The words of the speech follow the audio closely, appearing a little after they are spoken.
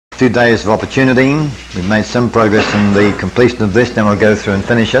2 days of opportunity. We've made some progress in the completion of this, then we'll go through and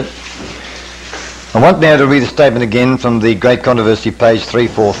finish it. I want now to read a statement again from the Great Controversy, page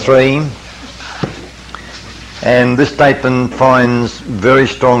 343. And this statement finds very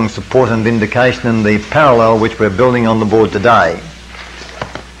strong support and vindication in the parallel which we're building on the board today.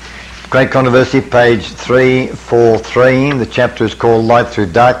 Great Controversy, page 343. The chapter is called Light Through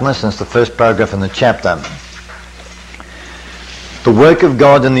Darkness, and it's the first paragraph in the chapter. The work of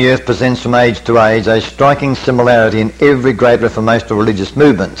God in the earth presents from age to age a striking similarity in every great Reformation or religious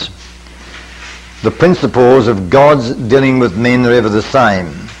movement. The principles of God's dealing with men are ever the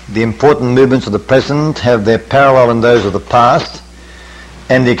same. The important movements of the present have their parallel in those of the past,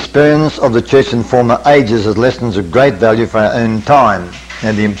 and the experience of the church in former ages has lessons of great value for our own time.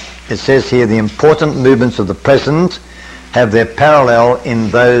 Now it says here, the important movements of the present have their parallel in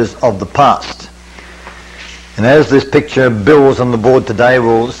those of the past. And as this picture builds on the board today,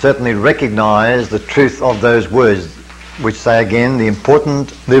 we'll certainly recognise the truth of those words, which say again, the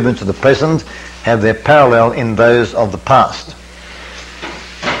important movements of the present have their parallel in those of the past.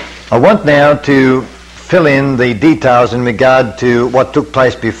 I want now to fill in the details in regard to what took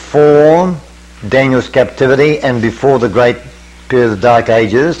place before Daniel's captivity and before the great period of the Dark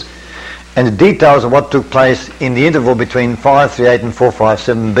Ages, and the details of what took place in the interval between 538 and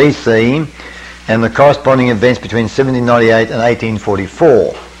 457 BC, and the corresponding events between 1798 and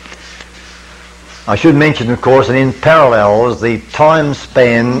 1844. I should mention, of course, that in parallels, the time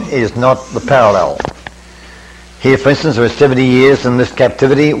span is not the parallel. Here, for instance, there were 70 years in this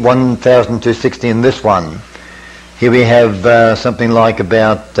captivity, 1,260 in this one. Here we have something like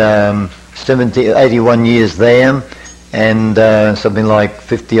about 81 years there, and something like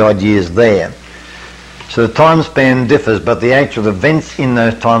 50-odd years there. So the time span differs, but the actual events in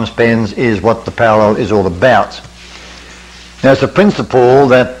those time spans is what the parallel is all about. Now it's a principle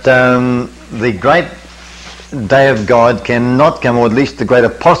that the great day of God cannot come, or at least the great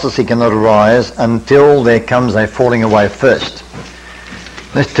apostasy cannot arise until there comes a falling away first.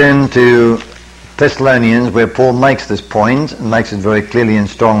 Let's turn to Thessalonians, where Paul makes this point, and makes it very clearly and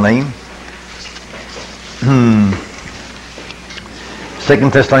strongly. 2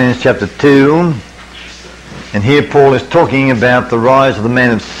 Thessalonians chapter 2, and here Paul is talking about the rise of the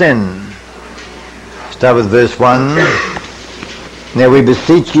man of sin. Start with verse 1. Now we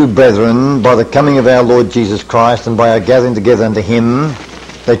beseech you, brethren, by the coming of our Lord Jesus Christ, and by our gathering together unto him,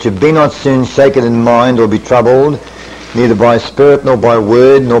 that you be not soon shaken in mind, or be troubled, neither by spirit, nor by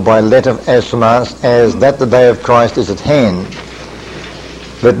word, nor by letter as from us, as that the day of Christ is at hand.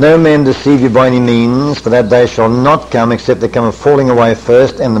 Let no man deceive you by any means, for that day shall not come, except there come a falling away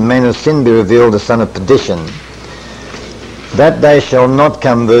first, and the man of sin be revealed, the son of perdition. That day shall not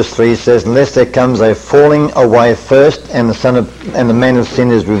come, verse 3 says, unless there comes a falling away first, and the man of sin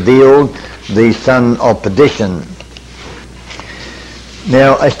is revealed, the son of perdition.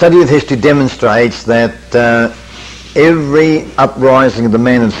 Now, a study of history demonstrates that every uprising of the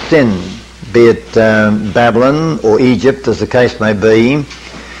man of sin, be it Babylon or Egypt, as the case may be,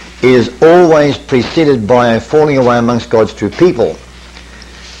 is always preceded by a falling away amongst God's true people.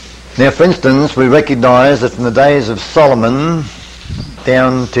 Now, for instance, we recognise that from the days of Solomon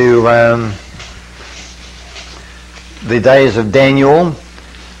down to the days of Daniel,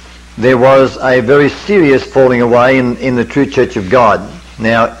 there was a very serious falling away in the true church of God.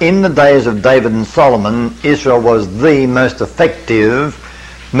 Now, in the days of David and Solomon, Israel was the most effective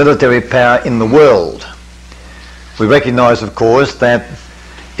military power in the world. We recognise, of course, that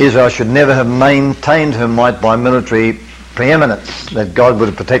Israel should never have maintained her might by military preeminence, that God would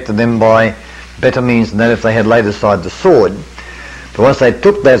have protected them by better means than that if they had laid aside the sword. But once they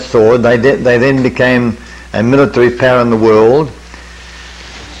took that sword, they then became a military power in the world.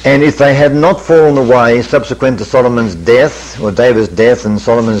 And if they had not fallen away subsequent to Solomon's death, or David's death and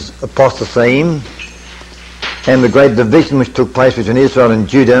Solomon's apostasy, and the great division which took place between Israel and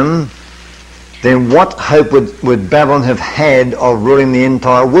Judah, then what hope would Babylon have had of ruling the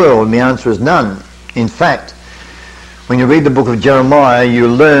entire world? And the answer is none. In fact, when you read the book of Jeremiah, you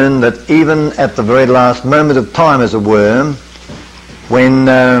learn that even at the very last moment of time, as it were, when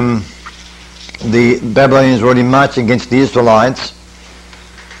the Babylonians were already marching against the Israelites,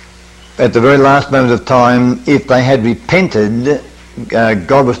 at the very last moment of time, if they had repented,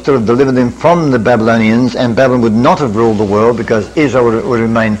 God would still have delivered them from the Babylonians, and Babylon would not have ruled the world, because Israel would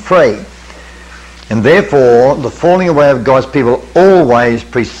remain free. And therefore, the falling away of God's people always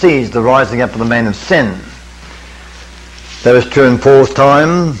precedes the rising up of the man of sin. That was true in Paul's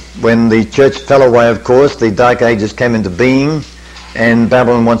time. When the church fell away, of course, the Dark Ages came into being, and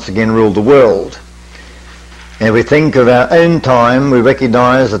Babylon once again ruled the world. And we think of our own time, we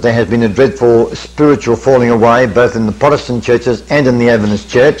recognise that there has been a dreadful spiritual falling away both in the Protestant churches and in the Adventist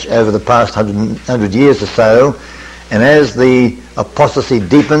church over the past 100 years or so. And as the apostasy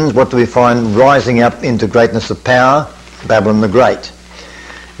deepens, what do we find rising up into greatness of power? Babylon the Great.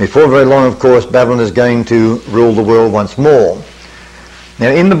 Before very long, of course, Babylon is going to rule the world once more. Now,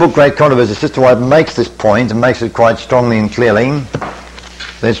 in the book Great Controversy, Sister White makes this point and makes it quite strongly and clearly.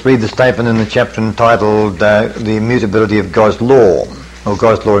 Let's read the statement in the chapter entitled The Immutability of God's Law, or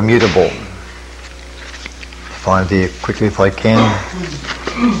God's Law Immutable. Find it here quickly if I can.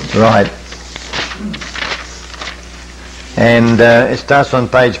 Right. And it starts on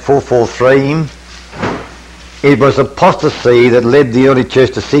page 443. It was apostasy that led the early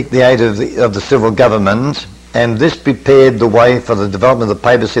church to seek the aid of the civil government, and this prepared the way for the development of the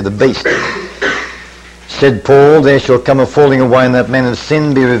papacy of the beast. Said Paul, there shall come a falling away and that man of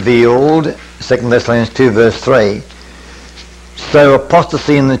sin be revealed, 2 Thessalonians 2 verse 3. So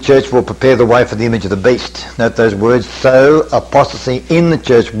apostasy in the church will prepare the way for the image of the beast. Note those words, so apostasy in the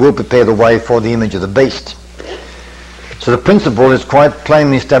church will prepare the way for the image of the beast. So the principle is quite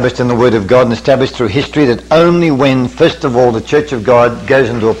plainly established in the Word of God and established through history that only when, first of all, the Church of God goes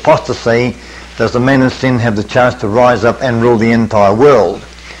into apostasy does the man of sin have the chance to rise up and rule the entire world.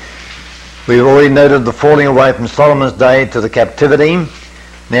 We've already noted the falling away from Solomon's day to the captivity.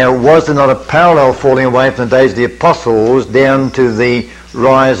 Now, was there not a parallel falling away from the days of the apostles down to the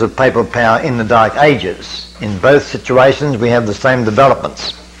rise of papal power in the Dark Ages? In both situations, we have the same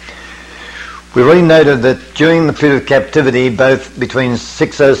developments. We've already noted that during the period of captivity, both between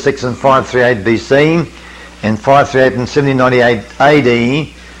 606 and 538 BC and 538 and 7098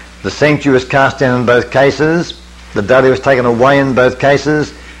 AD, the sanctuary was cast down in both cases, the daily was taken away in both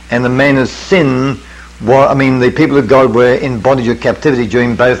cases, and the man of sin, the people of God were in bondage or captivity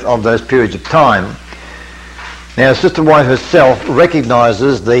during both of those periods of time. Now, Sister White herself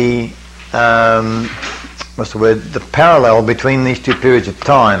recognises the parallel between these two periods of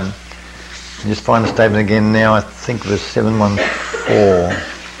time. I'll just find the statement again now. I think it was 714.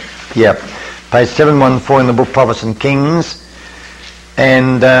 Yep, page 714 in the book Prophets and Kings.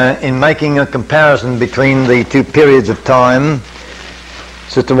 And in making a comparison between the two periods of time,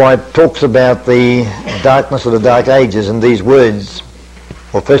 Sister White talks about the darkness of the Dark Ages in these words.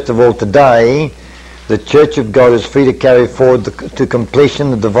 Well, first of all, today, the Church of God is free to carry forward to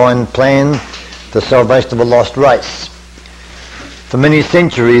completion the divine plan, the salvation of a lost race. For many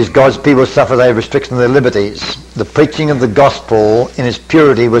centuries, God's people suffered a restriction of their liberties. The preaching of the gospel in its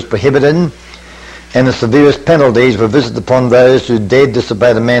purity was prohibited, and the severest penalties were visited upon those who dared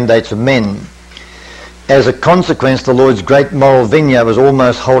disobey the mandates of men. As a consequence, the Lord's great moral vineyard was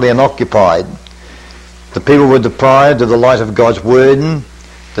almost wholly unoccupied. The people were deprived of the light of God's word.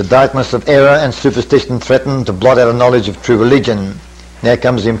 The darkness of error and superstition threatened to blot out a knowledge of true religion. Now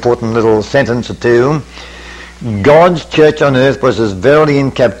comes the important little sentence or two. God's church on earth was as verily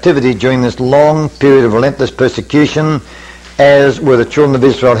in captivity during this long period of relentless persecution as were the children of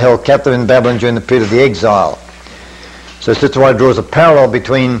Israel held captive in Babylon during the period of the exile. So Sister White draws a parallel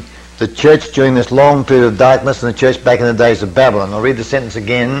between the church during this long period of darkness and the church back in the days of Babylon. I'll read the sentence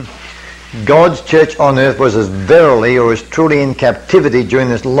again. God's church on earth was as verily or as truly in captivity during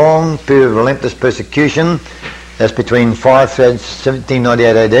this long period of relentless persecution, that's between 538 and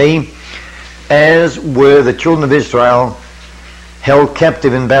 1798 AD, as were the children of Israel held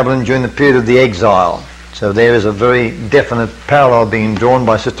captive in Babylon during the period of the exile. So there is a very definite parallel being drawn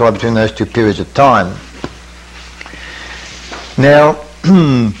by Sister White between those two periods of time. Now,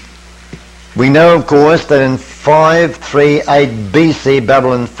 we know, of course, that in 538 BC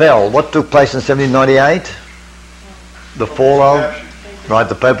Babylon fell. What took place in 1798? The fall of... Right,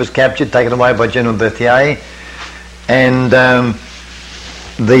 the Pope was captured, taken away by General Berthier, and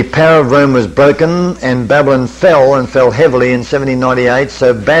the power of Rome was broken, and Babylon fell, and fell heavily in 1798,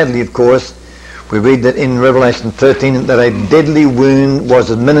 so badly, of course. We read that in Revelation 13 that a deadly wound was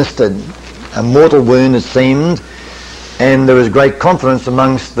administered, a mortal wound it seemed, and there was great confidence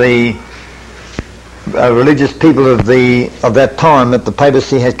amongst the religious people of that time that the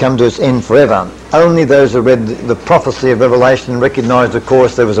papacy had come to its end forever. Only those who read the prophecy of Revelation recognised, of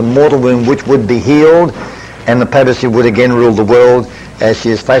course, there was a mortal wound which would be healed, and the papacy would again rule the world, as she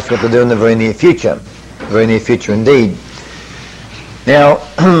is faithful to do in the very near future indeed. Now,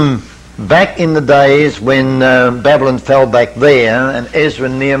 back in the days when Babylon fell back there and Ezra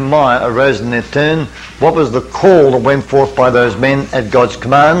and Nehemiah arose in their turn, what was the call that went forth by those men at God's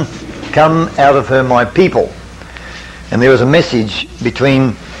command? Come out of her, my people. And there was a message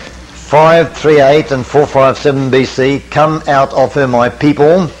between 538 and 457 BC, come out of her, my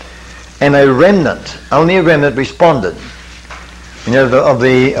people. and a remnant, only a remnant, responded. You know, of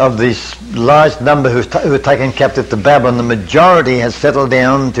this large number who were taken captive to Babylon, the majority had settled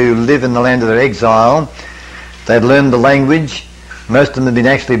down to live in the land of their exile. They'd learned the language. Most of them had been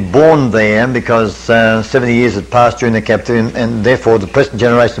actually born there because 70 years had passed during the captivity, and therefore the present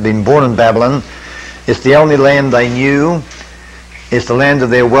generation had been born in Babylon. It's the only land they knew. It's the land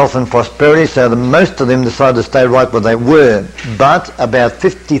of their wealth and prosperity, so most of them decided to stay right where they were. But about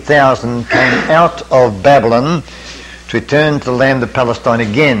 50,000 came out of Babylon to return to the land of Palestine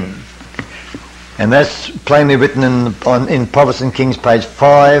again. And that's plainly written in Prophets and Kings, page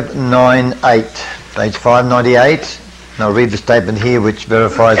 598. Page 598. And I'll read the statement here which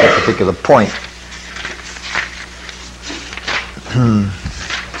verifies that particular point.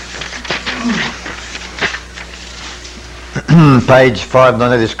 Page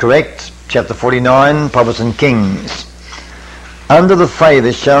 598 is correct. Chapter 49, Prophets and Kings. Under the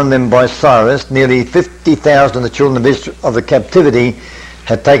favour shown them by Cyrus, nearly 50,000 of the children of Israel of the captivity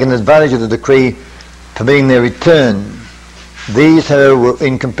had taken advantage of the decree permitting their return. These, however, were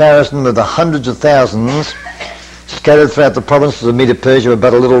in comparison with the hundreds of thousands scattered throughout the provinces of Medo-Persia, were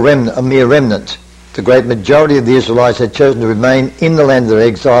but a mere remnant. The great majority of the Israelites had chosen to remain in the land of their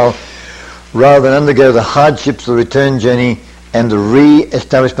exile rather than undergo the hardships of the return journey and the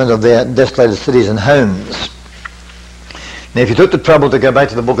re-establishment of their desolated cities and homes. Now, if you took the trouble to go back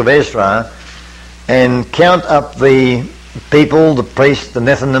to the book of Ezra and count up the people, the priests, the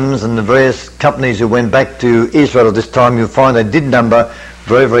Nethinims, and the various companies who went back to Israel at this time, you'll find they did number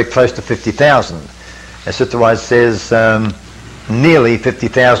very, very close to 50,000. As Sister White says, nearly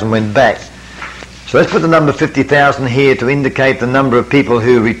 50,000 went back. So let's put the number 50,000 here to indicate the number of people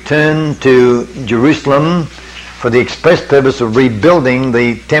who returned to Jerusalem for the express purpose of rebuilding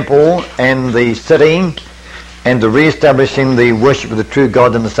the temple and the city and to re-establishing the worship of the true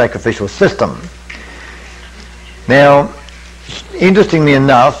God in the sacrificial system. Now, interestingly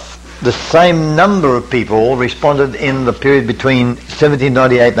enough, the same number of people responded in the period between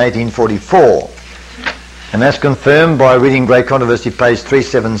 1798 and 1844. And that's confirmed by reading Great Controversy, page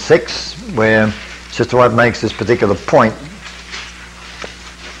 376, where Sister White makes this particular point.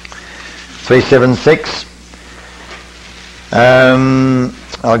 376.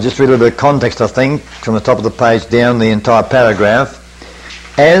 I'll just read a little bit of context, I think, from the top of the page down the entire paragraph.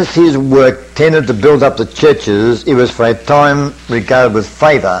 As his work tended to build up the churches, it was for a time regarded with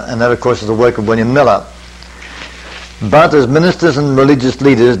favour, and that, of course, is the work of William Miller. But as ministers and religious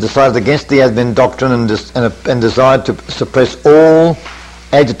leaders decided against the Advent doctrine and desired to suppress all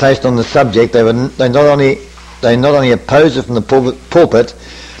agitation on the subject, they not only opposed it from the pulpit,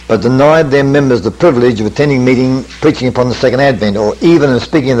 but denied their members the privilege of attending meeting, preaching upon the Second Advent, or even of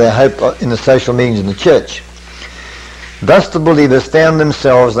speaking of their hope in the social meetings in the church. Thus the believers found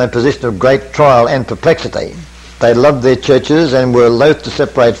themselves in a position of great trial and perplexity. They loved their churches and were loath to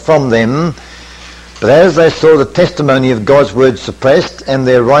separate from them, but as they saw the testimony of God's word suppressed and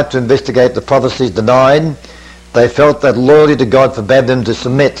their right to investigate the prophecies denied, they felt that loyalty to God forbade them to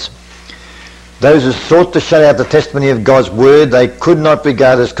submit. Those who sought to shut out the testimony of God's word they could not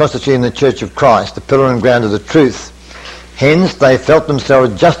regard as constituting the Church of Christ, the pillar and ground of the truth. Hence they felt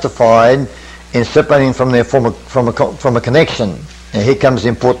themselves justified in separating from a connection. Now here comes the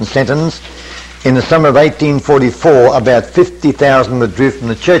important sentence. In the summer of 1844, about 50,000 withdrew from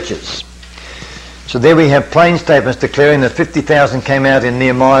the churches. So there we have plain statements declaring that 50,000 came out in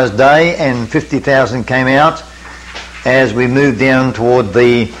Nehemiah's day and 50,000 came out as we moved down toward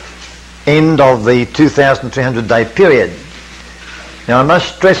the end of the 2,300-day period. Now I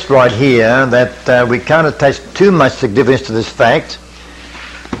must stress right here that we can't attach too much significance to this fact,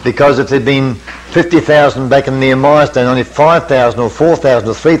 because if there'd been 50,000 back in Nehemiah's day and only 5,000 or 4,000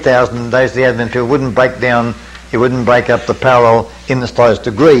 or 3,000 in the days of the Advent period, it wouldn't break up the parallel in the slightest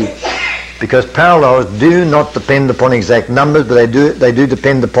degree, because parallels do not depend upon exact numbers, but they do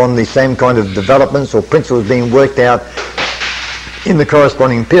depend upon the same kind of developments or principles being worked out in the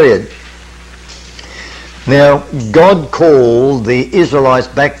corresponding period. Now, God called the Israelites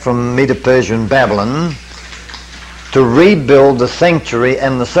back from Medo-Persia and Babylon to rebuild the sanctuary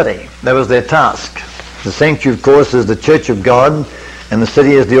and the city. That was their task. The sanctuary, of course, is the Church of God, and the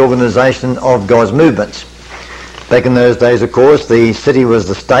city is the organisation of God's movements. Back in those days, of course, the city was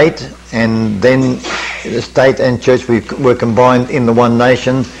the state, and then the state and church were combined in the one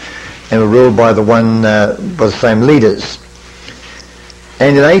nation and were ruled by the same leaders.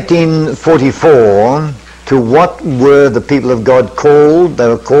 And in 1844, to what were the people of God called? They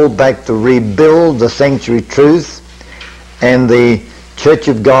were called back to rebuild the sanctuary truth and the Church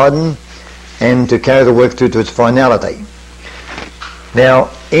of God and to carry the work through to its finality. Now,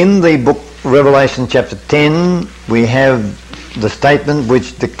 in the book Revelation chapter 10, we have the statement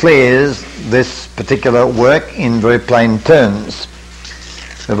which declares this particular work in very plain terms.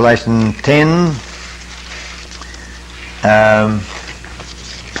 Revelation 10, and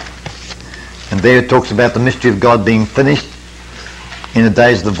there it talks about the mystery of God being finished in the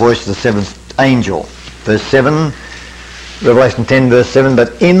days of the voice of the seventh angel. Verse 7, Revelation 10 verse 7,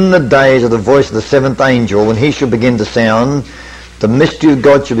 but in the days of the voice of the seventh angel, when he shall begin to sound, the mystery of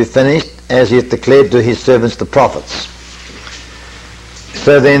God shall be finished, as he hath declared to his servants the prophets.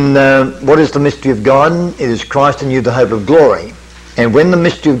 So then, what is the mystery of God? It is Christ in you, the hope of glory. And when the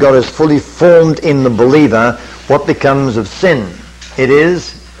mystery of God is fully formed in the believer, what becomes of sin? It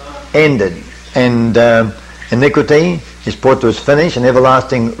is ended. And iniquity is brought to its finish, and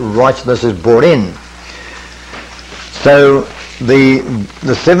everlasting righteousness is brought in. So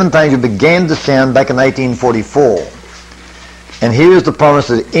the seventh angel began to sound back in 1844. And here is the promise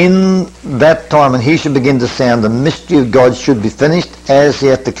that in that time when he should begin to sound, the mystery of God should be finished, as he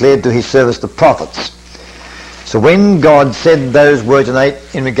hath declared to his servants the prophets. So when God said those words in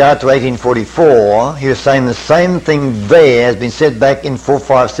regard to 1844, he was saying the same thing there has been said back in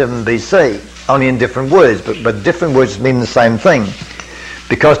 457 BC, only in different words, but different words mean the same thing.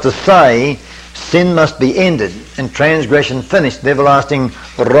 Because to say sin must be ended and transgression finished, and everlasting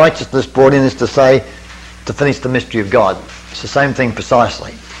righteousness brought in, is to say to finish the mystery of God. It's the same thing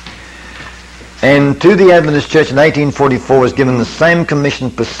precisely. And to the Adventist Church in 1844 was given the same commission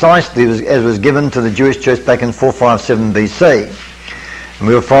precisely as was given to the Jewish Church back in 457 BC. And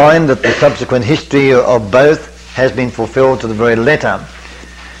we'll find that the subsequent history of both has been fulfilled to the very letter.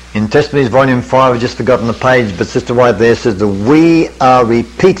 In Testimonies Volume 5, I've just forgotten the page, but Sister White there says that we are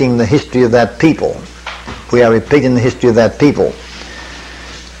repeating the history of that people. We are repeating the history of that people.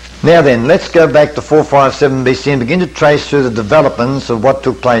 Now then, let's go back to 457 BC and begin to trace through the developments of what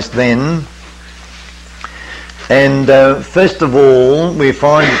took place then. And first of all, we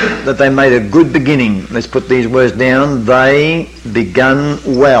find that they made a good beginning. Let's put these words down. They begun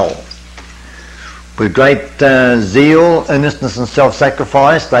well. With great zeal, earnestness and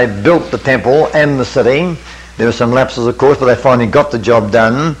self-sacrifice, they built the temple and the city. There were some lapses, of course, but they finally got the job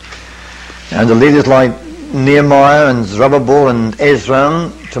done. And the leaders like Nehemiah and Zerubbabel and Ezra,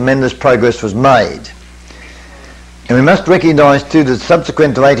 tremendous progress was made. And we must recognise too that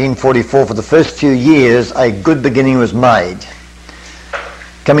subsequent to 1844, for the first few years, a good beginning was made.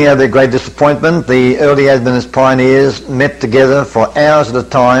 Coming out of their great disappointment, the early Adventist pioneers met together for hours at a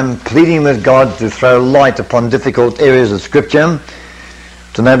time, pleading with God to throw light upon difficult areas of Scripture,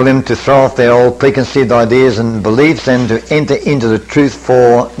 to enable him to throw off their old preconceived ideas and beliefs and to enter into the truth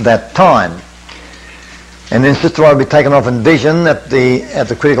for that time. And then Sister Wright would be taken off in vision at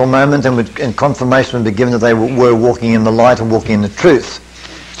the critical moment, and confirmation would be given that they were walking in the light and walking in the truth.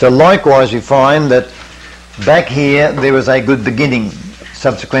 So likewise we find that back here there was a good beginning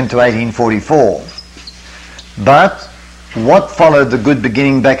subsequent to 1844. But what followed the good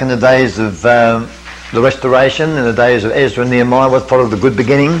beginning back in the days of the Restoration, in the days of Ezra and Nehemiah? What followed the good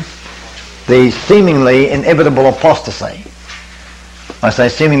beginning? The seemingly inevitable apostasy. I say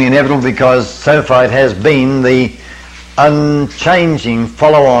seemingly inevitable because so far it has been the unchanging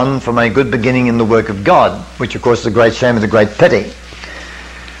follow-on from a good beginning in the work of God, which of course is a great shame and a great pity.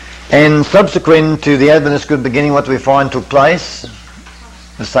 And subsequent to the Adventist good beginning, what do we find took place?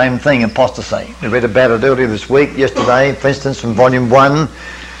 The same thing, apostasy. We read about it earlier this week, yesterday, for instance, from Volume 1,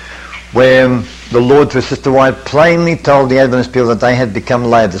 where the Lord, through Sister White, plainly told the Adventist people that they had become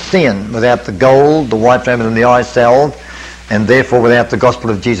Laodicean, without the gold, the white raiment and the eye salve, and therefore without the gospel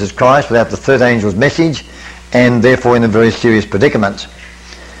of Jesus Christ, without the third angel's message, and therefore in a very serious predicament.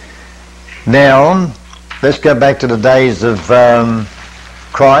 Now, let's go back to the days of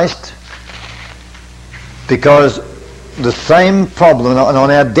Christ, because the same problem, and I'll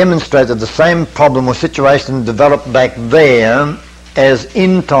now demonstrate that the same problem or situation developed back there as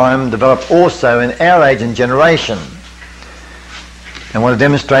in time developed also in our age and generation. I want to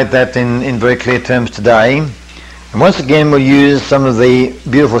demonstrate that in very clear terms today. And once again we'll use some of the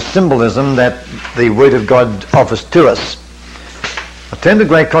beautiful symbolism that the Word of God offers to us. I'll turn to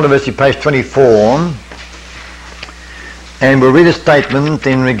Great Controversy, page 24, and we'll read a statement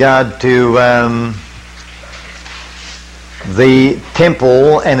in regard to the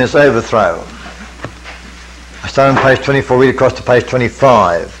temple and its overthrow. I start on page 24, read across to page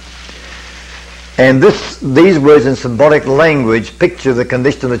 25. And these words in symbolic language picture the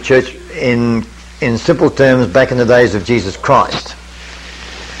condition of the church in simple terms back in the days of Jesus Christ.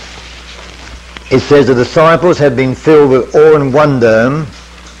 It says the disciples had been filled with awe and wonder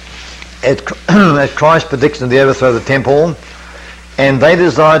at Christ's prediction of the overthrow of the temple, and they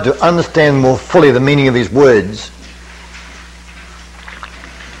desired to understand more fully the meaning of his words.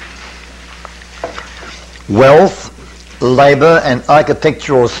 Wealth, labour and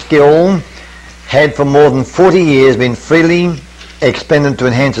architectural skill had for more than 40 years been freely expended to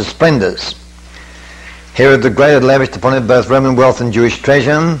enhance its splendours. Herod the Great had lavished upon it both Roman wealth and Jewish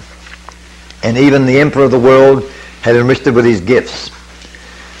treasure, and even the emperor of the world had enriched it with his gifts.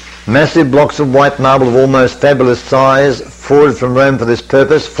 Massive blocks of white marble of almost fabulous size, forwarded from Rome for this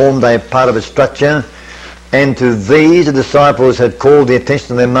purpose, formed a part of its structure, and to these the disciples had called the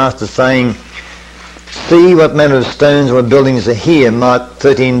attention of their master, saying, "See what manner of stones or buildings are here," Mark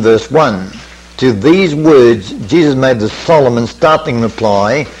 13 verse 1. To these words Jesus made the solemn and startling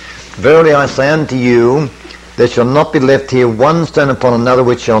reply, "Verily I say unto you, there shall not be left here one stone upon another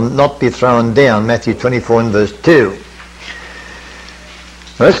which shall not be thrown down," Matthew 24 and verse 2.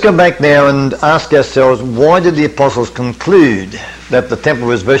 Let's go back now and ask ourselves, why did the apostles conclude that the temple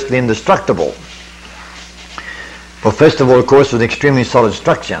was virtually indestructible? Well, first of all, of course, it was an extremely solid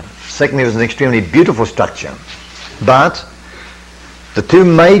structure. Secondly, it was an extremely beautiful structure. But the two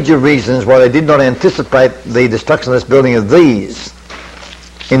major reasons why they did not anticipate the destruction of this building are these.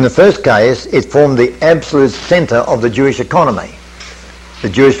 In the first case, it formed the absolute centre of the Jewish economy, the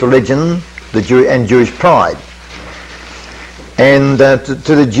Jewish religion, and Jewish pride. And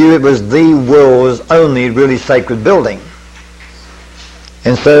to the Jew, it was the world's only really sacred building.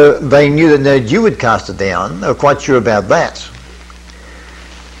 And so they knew that no Jew would cast it down. They were quite sure about that.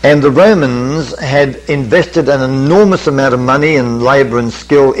 And the Romans had invested an enormous amount of money and labour and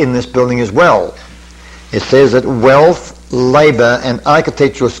skill in this building as well. It says that wealth, labour and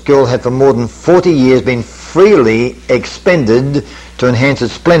architectural skill had for more than 40 years been freely expended to enhance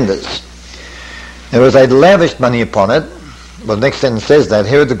its splendours. There was a lavished money upon it. Well, the next sentence says that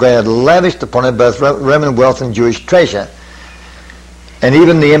Herod the Great had lavished upon it both Roman wealth and Jewish treasure. And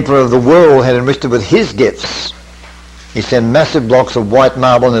even the emperor of the world had enriched it with his gifts. He sent massive blocks of white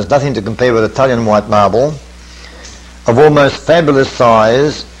marble, and there's nothing to compare with Italian white marble, of almost fabulous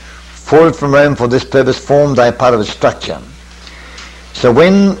size, forwarded from Rome for this purpose, formed a part of its structure. So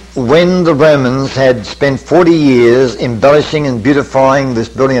when the Romans had spent 40 years embellishing and beautifying this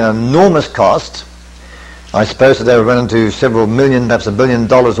building at an enormous cost, I suppose that they were running to several million, perhaps $1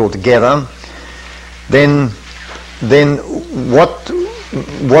 billion altogether, then what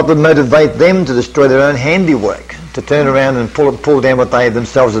would motivate them to destroy their own handiwork, to turn around and pull down what they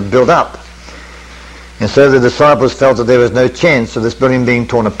themselves had built up? And so the disciples felt that there was no chance of this building being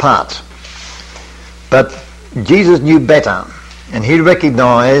torn apart. But Jesus knew better, and he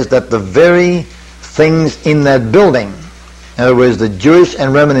recognized that the very things in that building, in other words, the Jewish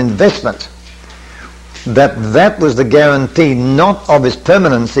and Roman investment, that was the guarantee not of its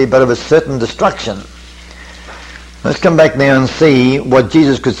permanency but of its certain destruction. Let's come back now and see what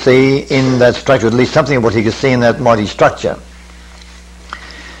Jesus could see in that structure, at least something of what he could see in that mighty structure.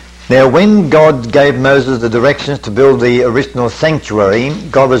 Now, when God gave Moses the directions to build the original sanctuary,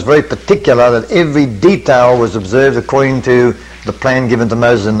 God was very particular that every detail was observed according to the plan given to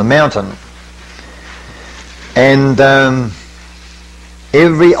Moses in the mountain. And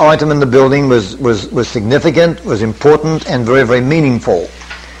every item in the building was significant, was important, and very, very meaningful.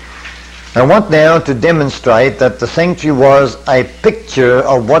 I want now to demonstrate that the sanctuary was a picture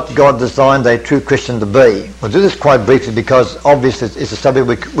of what God designed a true Christian to be. We'll do this quite briefly because obviously it's a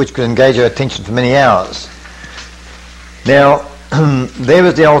subject which could engage our attention for many hours. Now, there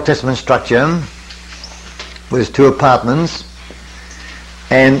was the Old Testament structure with its two apartments,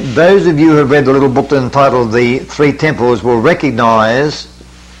 and those of you who have read the little book entitled The Three Temples will recognize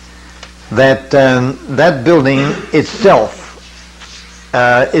that that building itself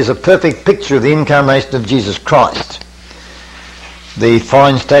is a perfect picture of the incarnation of Jesus Christ. The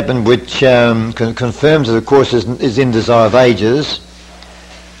fine statement which confirms it, of course, is in Desire of Ages,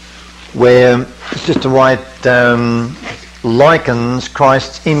 where Sister White likens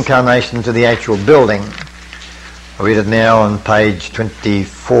Christ's incarnation to the actual building. I read it now on page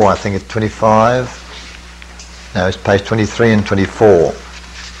 24, I think it's 25. No, it's page 23 and 24.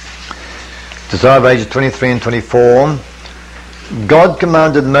 Desire of Ages 23 and 24. God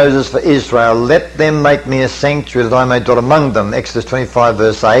commanded Moses for Israel, "Let them make me a sanctuary that I may dwell among them," Exodus 25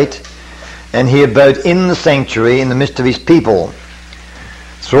 verse 8. And he abode in the sanctuary in the midst of his people.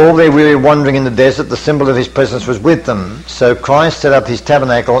 Through all their weary wandering in the desert, the symbol of his presence was with them. So Christ set up his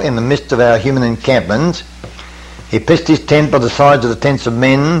tabernacle in the midst of our human encampment. He pitched his tent by the sides of the tents of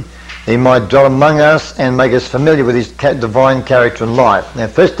men, that he might dwell among us and make us familiar with his divine character and life. Now,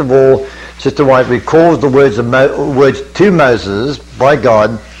 first of all, Sister White recalls the words to Moses by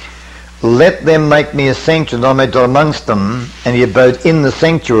God let them make me a sanctuary that I may dwell amongst them. And he abode in the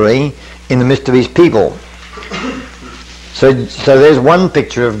sanctuary in the midst of his people. So there's one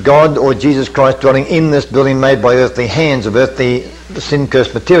picture of God or Jesus Christ dwelling in this building made by earthly hands, of earthly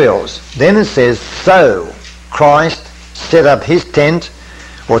sin-cursed materials. Then it says, so Christ set up his tent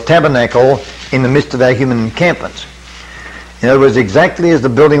or tabernacle in the midst of our human encampment. In other words, exactly as the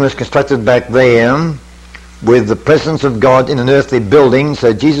building was constructed back there, with the presence of God in an earthly building,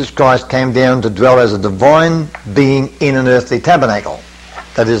 so Jesus Christ came down to dwell as a divine being in an earthly tabernacle.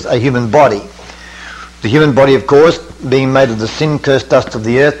 That is, a human body. The human body, of course, being made of the sin-cursed dust of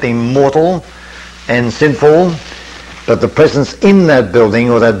the earth, being mortal and sinful, but the presence in that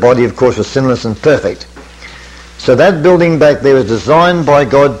building, or that body, of course, was sinless and perfect. So that building back there was designed by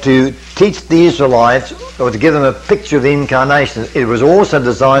God to teach the Israelites, or to give them a picture of the incarnation. It was also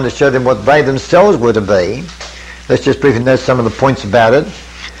designed to show them what they themselves were to be. Let's just briefly note some of the points about it.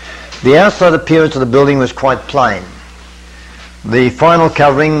 The outside appearance of the building was quite plain. The final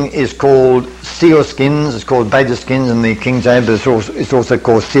covering is called seal skins. It's called beta skins in the King James, but it's also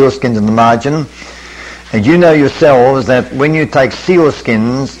called seal skins in the margin. And you know yourselves that when you take seal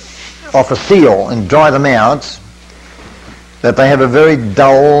skins off a seal and dry them out, that they have a very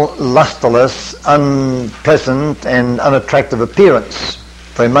dull, lustreless, unpleasant and unattractive appearance,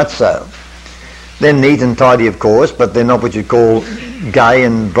 very much so. They're neat and tidy, of course, but they're not what you call gay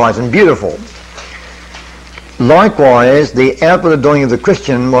and bright and beautiful. Likewise, the outward adorning of the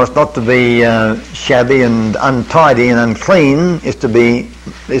Christian, whilst not to be shabby and untidy and unclean, is to be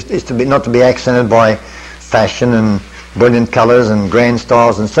not to be accented by fashion and brilliant colours and grand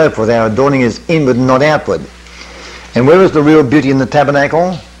styles and so forth. Our adorning is inward and not outward. And where was the real beauty in the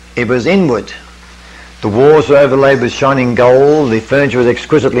tabernacle? It was inward. The walls were overlaid with shining gold, the furniture was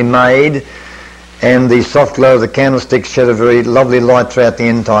exquisitely made, and the soft glow of the candlesticks shed a very lovely light throughout the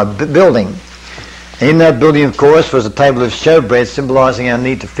entire building. In that building, of course, was a table of showbread, symbolising our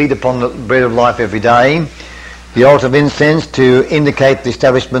need to feed upon the bread of life every day, the altar of incense to indicate the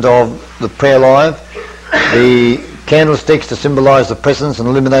establishment of the prayer life, the candlesticks to symbolise the presence and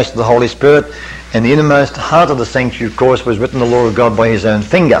illumination of the Holy Spirit, and the innermost heart of the sanctuary, of course, was written the law of God by his own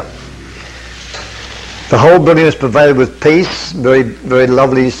finger. The whole building was pervaded with peace, very, very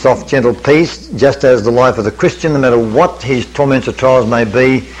lovely, soft, gentle peace, just as the life of the Christian, no matter what his torments or trials may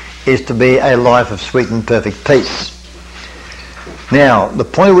be, is to be a life of sweet and perfect peace. Now, the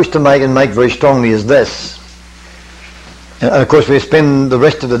point I wish to make, and make very strongly, is this. And of course, we spend the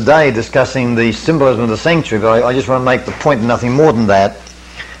rest of the day discussing the symbolism of the sanctuary, but I just want to make the point, nothing more than that.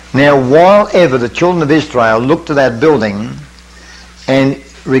 Now, while ever the children of Israel looked to that building and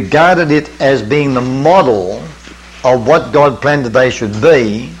regarded it as being the model of what God planned that they should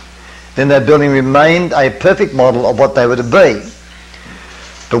be, then that building remained a perfect model of what they were to be.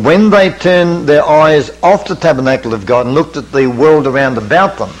 But when they turned their eyes off the tabernacle of God and looked at the world around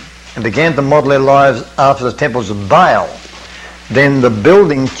about them and began to model their lives after the temples of Baal, then the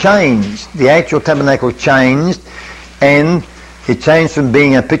building changed. The actual tabernacle changed, and it changed from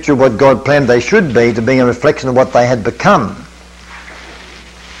being a picture of what God planned they should be to being a reflection of what they had become.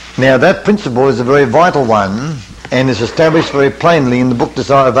 Now, that principle is a very vital one and is established very plainly in the book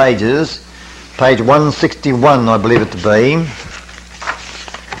Desire of Ages, page 161, I believe it to be,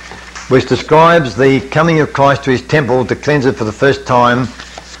 which describes the coming of Christ to his temple to cleanse it for the first time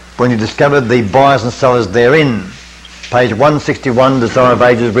when he discovered the buyers and sellers therein. Page 161, Desire of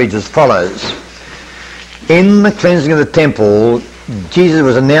Ages, reads as follows. In the cleansing of the temple, Jesus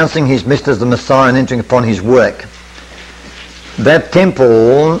was announcing his mission as the Messiah and entering upon his work. That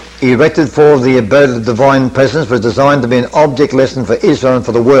temple, erected for the abode of the divine presence, was designed to be an object lesson for Israel and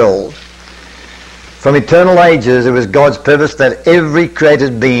for the world. From eternal ages, it was God's purpose that every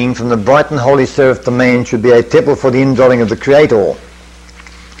created being, from the bright and holy seraph to man, should be a temple for the indwelling of the Creator.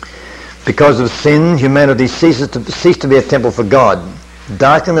 Because of sin, humanity ceased to be a temple for God.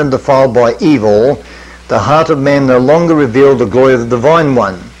 Darkened and defiled by evil, the heart of man no longer revealed the glory of the Divine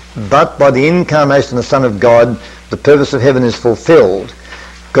One. But by the incarnation of the Son of God, the purpose of heaven is fulfilled.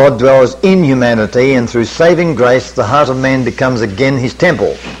 God dwells in humanity, and through saving grace, the heart of man becomes again his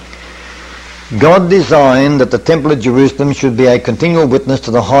temple. God designed that the temple of Jerusalem should be a continual witness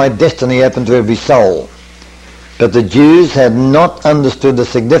to the high destiny open to every soul. But the Jews had not understood the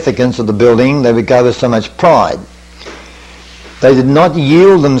significance of the building they regarded with so much pride. They did not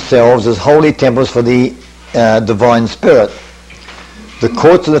yield themselves as holy temples for the divine spirit. The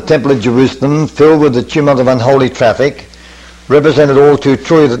courts of the temple of Jerusalem, filled with the tumult of unholy traffic, represented all too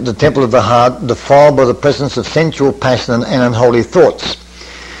truly the temple of the heart, defiled by the presence of sensual passion and unholy thoughts.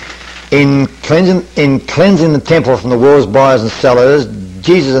 In cleansing the temple from the world's buyers and sellers,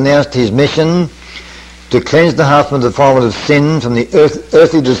 Jesus announced his mission to cleanse the heart from the defilement of sin, from the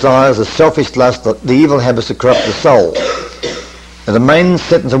earthly desires, the selfish lust, the evil habits that corrupt the soul. And the main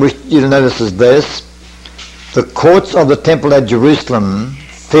sentence I wish you to notice is this: the courts of the temple at Jerusalem,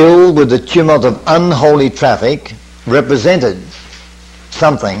 filled with the tumult of unholy traffic, represented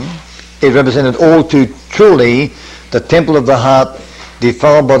something. It represented all too truly the temple of the heart,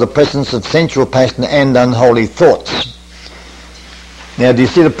 defiled by the presence of sensual passion and unholy thoughts. Now, do you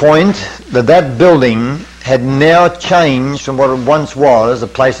see the point? That building had now changed from what it once was, a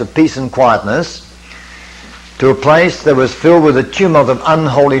place of peace and quietness, to a place that was filled with a tumult of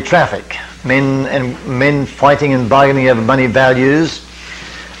unholy traffic. Men fighting and bargaining over money values,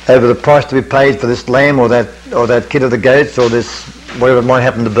 over the price to be paid for this lamb or that kid of the goats, or this whatever it might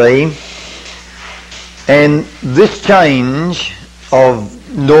happen to be. And this change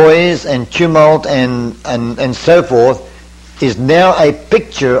of noise and tumult and so forth is now a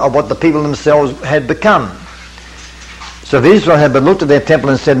picture of what the people themselves had become. So if Israel had but looked at their temple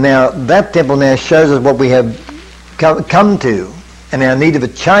and said, now that temple now shows us what we have come to and our need of a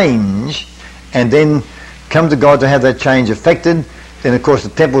change, and then come to God to have that change effected, then of course the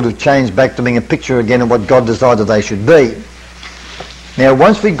temple would have changed back to being a picture again of what God desired that they should be. Now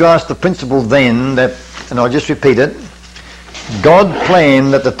once we grasp the principle then that, and I'll just repeat it, God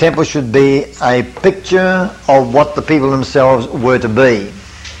planned that the temple should be a picture of what the people themselves were to be.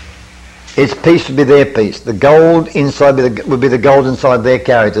 Its peace would be their peace. The gold inside would be the gold inside their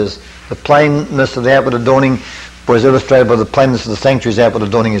characters. The plainness of the outward adorning was illustrated by the plainness of the sanctuary's outward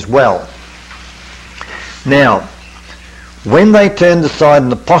adorning as well. Now, when they turned aside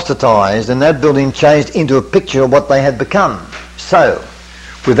and apostatized, and that building changed into a picture of what they had become. So,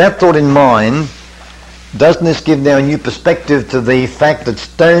 with that thought in mind, doesn't this give now a new perspective to the fact that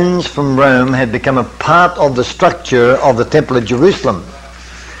stones from Rome had become a part of the structure of the Temple of Jerusalem?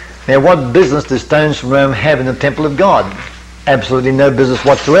 Now, what business do stones from Rome have in the Temple of God? Absolutely no business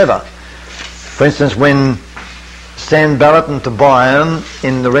whatsoever. For instance, when Sanballat and Tobiah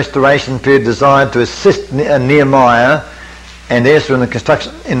in the restoration period desired to assist Nehemiah and Ezra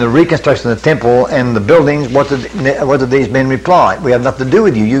in the reconstruction of the temple and the buildings, what did these men reply? We have nothing to do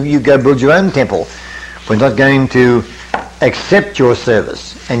with you. You go build your own temple. We're not going to accept your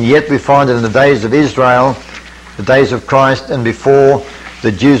service. And yet we find that in the days of Israel, the days of Christ and before,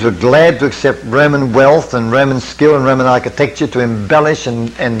 the Jews were glad to accept Roman wealth and Roman skill and Roman architecture to embellish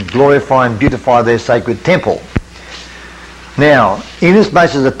and glorify and beautify their sacred temple. Now,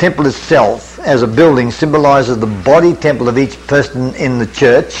 inasmuch as the temple itself as a building symbolises the body temple of each person in the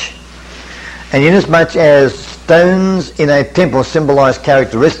church, and inasmuch as stones in a temple symbolise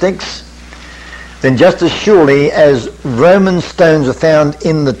characteristics, then just as surely as Roman stones are found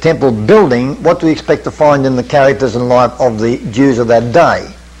in the temple building, what do we expect to find in the characters and life of the Jews of that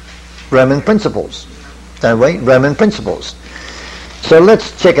day? Roman principles, don't we? Roman principles. So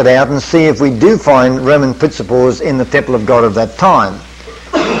let's check it out and see if we do find Roman principles in the temple of God of that time.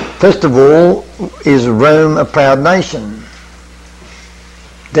 First of all, is Rome a proud nation?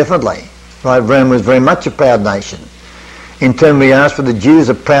 Definitely. Right, Rome was very much a proud nation. In turn, we ask, were the Jews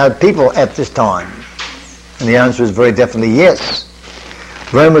a proud people at this time? And the answer is very definitely yes.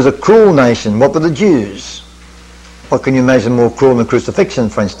 Rome was a cruel nation. What were the Jews? What can you imagine more cruel than crucifixion,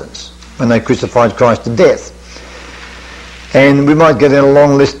 for instance, when they crucified Christ to death? And we might get in a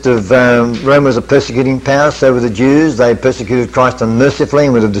long list of Rome was a persecuting power, so were the Jews. They persecuted Christ unmercifully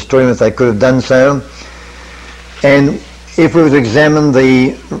and would have destroyed him if they could have done so. And if we were to examine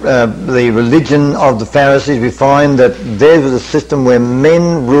the religion of the Pharisees, we find that theirs was a system where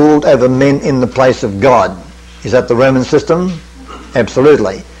men ruled over men in the place of God. Is that the Roman system?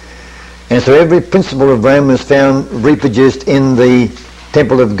 Absolutely. And so every principle of Rome was found reproduced in the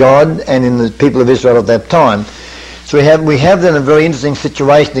temple of God and in the people of Israel at that time. So we have then a very interesting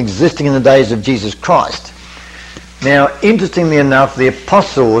situation existing in the days of Jesus Christ. Now, interestingly enough, the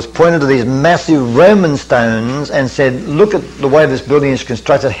apostles pointed to these massive Roman stones and said, look at the way this building is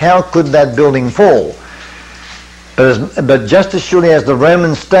constructed, how could that building fall? But just as surely as the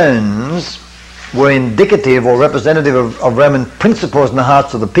Roman stones were indicative or representative of Roman principles in the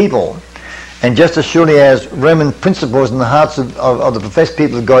hearts of the people, and just as surely as Roman principles in the hearts of the professed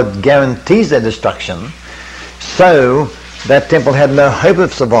people of God guarantees their destruction, so that temple had no hope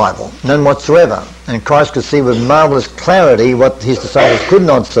of survival, none whatsoever. And Christ could see with marvellous clarity what his disciples could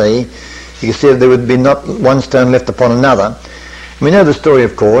not see. He could see that there would be not one stone left upon another. We know the story,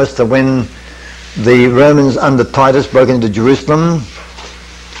 of course, that when the Romans under Titus broke into Jerusalem,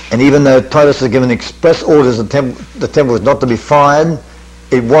 and even though Titus had given express orders the temple was not to be fired,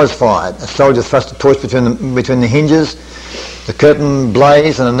 it was fired. A soldier thrust a torch between the hinges, The curtain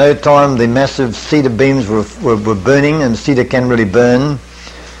blazed, and in no time the massive cedar beams were burning, and cedar can really burn.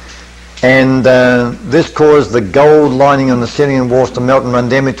 And this caused the gold lining on the ceiling and walls to melt and run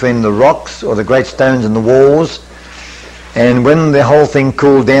down between the rocks, or the great stones in the walls. And when the whole thing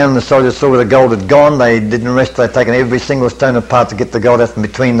cooled down, the soldiers saw where the gold had gone. They didn't rest, they'd taken every single stone apart to get the gold out from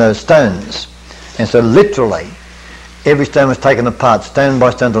between those stones. And so literally, every stone was taken apart, stone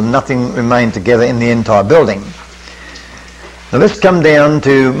by stone, until nothing remained together in the entire building. Now let's come down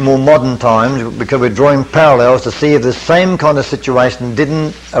to more modern times, because we're drawing parallels to see if the same kind of situation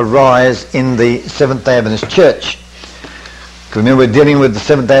didn't arise in the Seventh-day Adventist Church. Because remember, we're dealing with the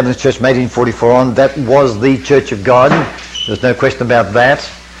Seventh-day Adventist Church from 1844 on. That was the Church of God. There's no question about that.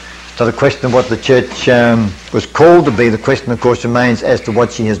 It's not a question of what the church was called to be. The question, of course, remains as to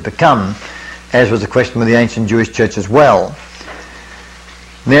what she has become, as was the question with the ancient Jewish church as well.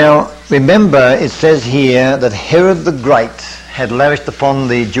 Now, remember, it says here that Herod the Great had lavished upon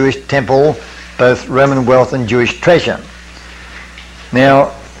the Jewish temple both Roman wealth and Jewish treasure.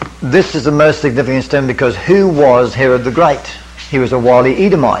 Now, this is the most significant stone, because who was Herod the Great? He was a wily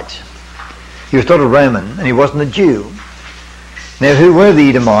Edomite. He was not a Roman, and he wasn't a Jew. Now, who were the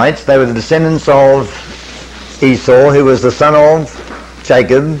Edomites? They were the descendants of Esau, who was the son of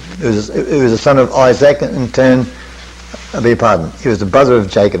Jacob, who was the son of Isaac, and in turn, I beg your pardon, he was the brother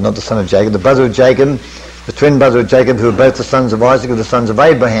of Jacob, not the son of Jacob, the brother of Jacob, the twin brother of Jacob, who were both the sons of Isaac, who were the sons of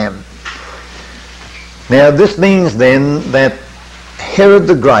Abraham. Now this means then that Herod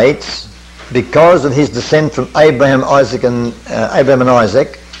the Great, because of his descent from Abraham and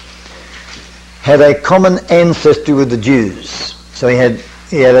Isaac, had a common ancestry with the Jews. So he had,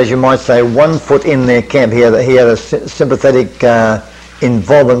 as you might say, one foot in their camp. He had a sympathetic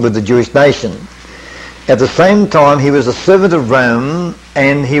involvement with the Jewish nation. At the same time, he was a servant of Rome,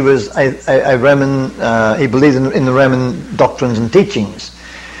 and he was a Roman, he believed in the Roman doctrines and teachings.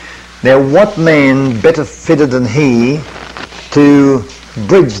 Now, what man better fitted than he to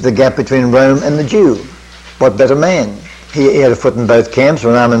bridge the gap between Rome and the Jew? What better man? He had a foot in both camps, or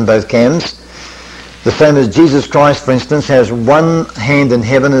an arm in both camps. The same as Jesus Christ, for instance, has one hand in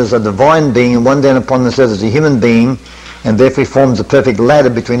heaven as a divine being and one down upon this earth as a human being, and therefore forms a perfect ladder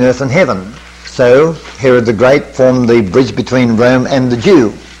between earth and heaven. So Herod the Great formed the bridge between Rome and the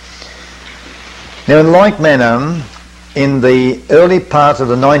Jew. Now, in like manner, in the early part of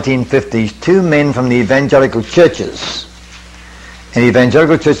the 1950s, two men from the evangelical churches, and the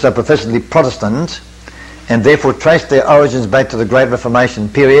evangelical churches are professedly Protestant, and therefore trace their origins back to the Great Reformation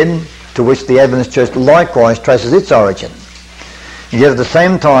period, to which the Adventist Church likewise traces its origin. And yet at the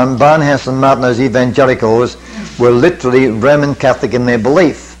same time, Barnhouse and Martineau's evangelicals were literally Roman Catholic in their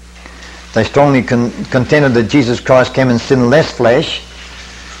belief. They strongly contended that Jesus Christ came in sinless flesh,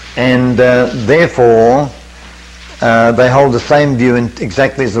 and therefore they hold the same view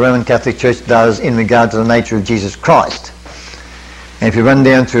exactly as the Roman Catholic Church does in regard to the nature of Jesus Christ. And if you run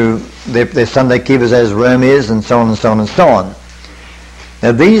down through their Sunday keepers, as Rome is, and so on and so on and so on.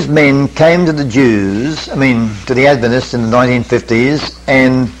 Now these men came to the Jews, to the Adventists in the 1950s,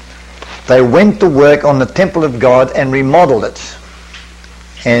 and they went to work on the temple of God and remodeled it.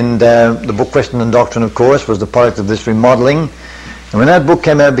 And the book Question and Doctrine, of course, was the product of this remodeling. And when that book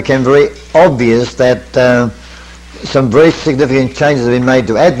came out, it became very obvious that some very significant changes have been made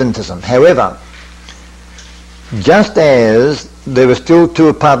to Adventism. However, just as there were still two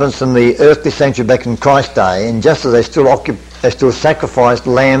apartments in the earthly sanctuary back in Christ's day, and just as they still sacrificed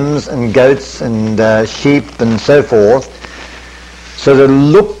lambs and goats and sheep and so forth, so that it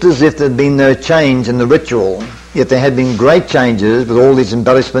looked as if there had been no change in the ritual. Yet there had been great changes with all these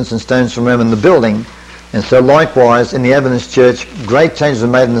embellishments and stones from Rome in the building. And so likewise in the Adventist Church, great changes were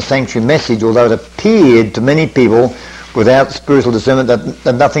made in the sanctuary message, although it appeared to many people without spiritual discernment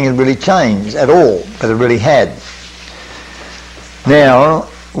that nothing had really changed at all, but it really had. Now,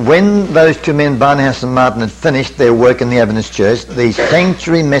 when those two men, Barnhouse and Martin, had finished their work in the Adventist Church, the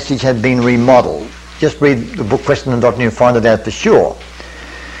sanctuary message had been remodeled. Just read the book Question and Doctrine, you'll find it out for sure.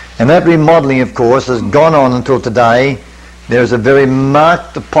 And that remodelling, of course, has gone on until today. There is a very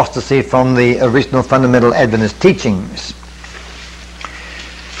marked apostasy from the original fundamental Adventist teachings.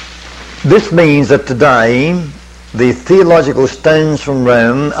 This means that today the theological stones from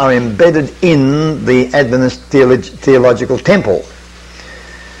Rome are embedded in the Adventist theological temple.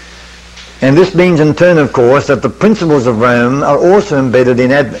 And this means in turn, of course, that the principles of Rome are also embedded in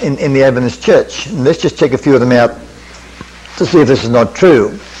the Adventist Church. And let's just check a few of them out to see if this is not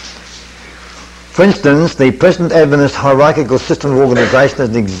true. For instance, the present Adventist hierarchical system of organisation is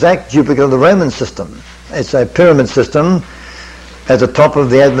an exact duplicate of the Roman system. It's a pyramid system At the top of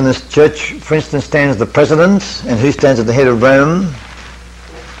the Adventist Church, for instance, stands the President, and who stands at the head of Rome?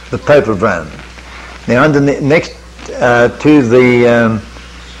 The Pope of Rome. Now, next to the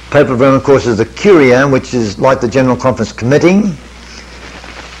Pope of Rome, of course, is the Curia, which is like the General Conference Committee.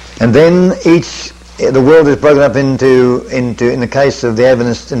 And then the world is broken up into, in the case of the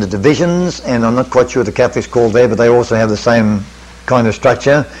Adventists, into divisions, and I'm not quite sure what the Catholics call there, but they also have the same kind of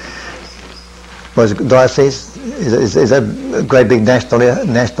structure. Was it diocese? Is that great big national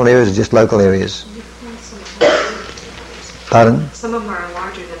areas or just local areas? Pardon? Some of them are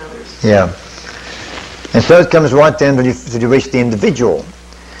larger than others. Yeah. And so it comes right down till you reach the individual.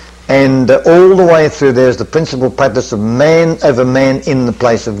 And all the way through there's the principal practice of man over man in the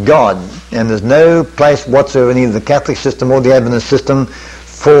place of God. And there's no place whatsoever in either the Catholic system or the Adventist system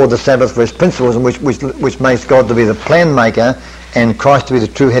for the Sabbath Rest principles, which makes God to be the plan maker and Christ to be the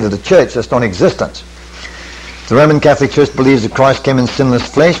true head of the church. That's non-existent. The Roman Catholic Church believes that Christ came in sinless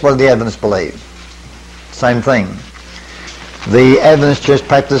flesh. What do the Adventists believe? Same thing. The Adventist Church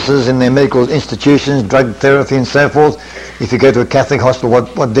practices in their medical institutions, drug therapy and so forth. If you go to a Catholic hospital,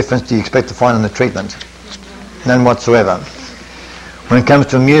 what difference do you expect to find in the treatment? None whatsoever. When it comes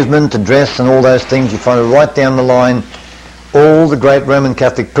to amusement, to dress and all those things, you find it right down the line. All the great Roman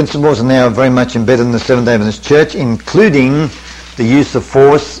Catholic principles are now very much embedded in the Seventh-day Adventist Church, including the use of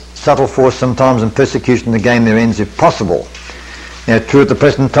force, subtle force sometimes, and persecution to gain their ends if possible. Now, true at the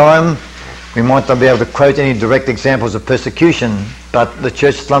present time, we might not be able to quote any direct examples of persecution, but the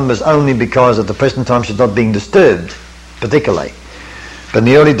church slumbers only because at the present time she's not being disturbed, particularly. But in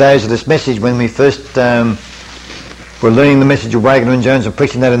the early days of this message, when we first were learning the message of Waggoner and Jones and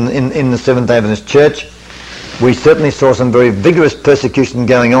preaching that in the Seventh-day Adventist Church, we certainly saw some very vigorous persecution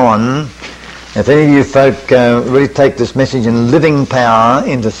going on. If any of you folk really take this message in living power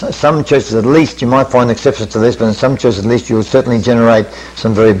into some churches at least, you might find exceptions to this, but in some churches at least you will certainly generate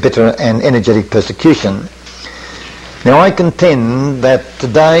some very bitter and energetic persecution. Now I contend that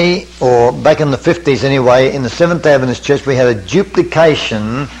today, or back in the 50s anyway, in the Seventh-day Adventist Church we had a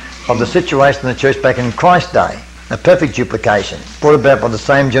duplication of the situation in the church back in Christ's day. A perfect duplication, brought about by the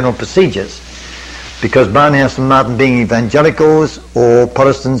same general procedures. Because Barnhouse and Martin, being evangelicals or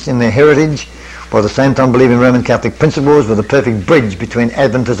Protestants in their heritage, while at the same time believing Roman Catholic principles, were the perfect bridge between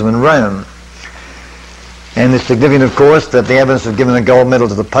Adventism and Rome. And it's significant, of course, that the Adventists have given a gold medal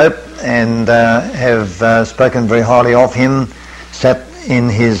to the Pope and have spoken very highly of him. Sat in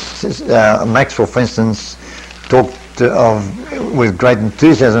his Maxwell, for instance, talked with great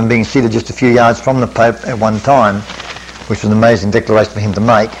enthusiasm, being seated just a few yards from the Pope at one time, which was an amazing declaration for him to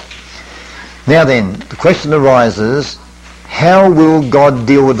make. Now then, the question arises, how will God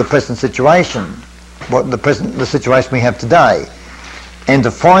deal with the present situation? The situation we have today? And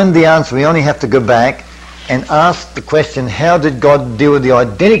to find the answer, we only have to go back and ask the question, how did God deal with the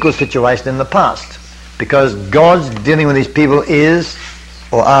identical situation in the past? Because God's dealing with these people is,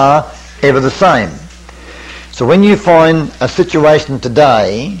 or are, ever the same. So when you find a situation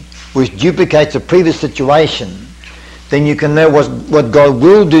today which duplicates a previous situation, then you can know what God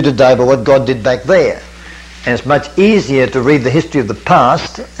will do today by what God did back there. And it's much easier to read the history of the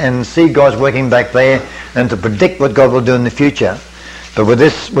past and see God's working back there than to predict what God will do in the future. But with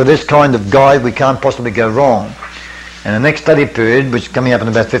this kind of guide, we can't possibly go wrong. And the next study period, which is coming up in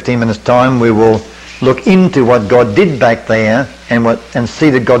about 15 minutes' time, we will look into what God did back there and see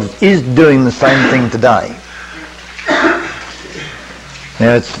that God is doing the same thing today.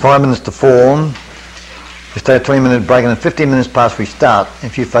 Now it's 5 minutes to 4. We stay a 20-minute break, and at 15 minutes past we start.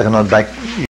 If you folk are not back...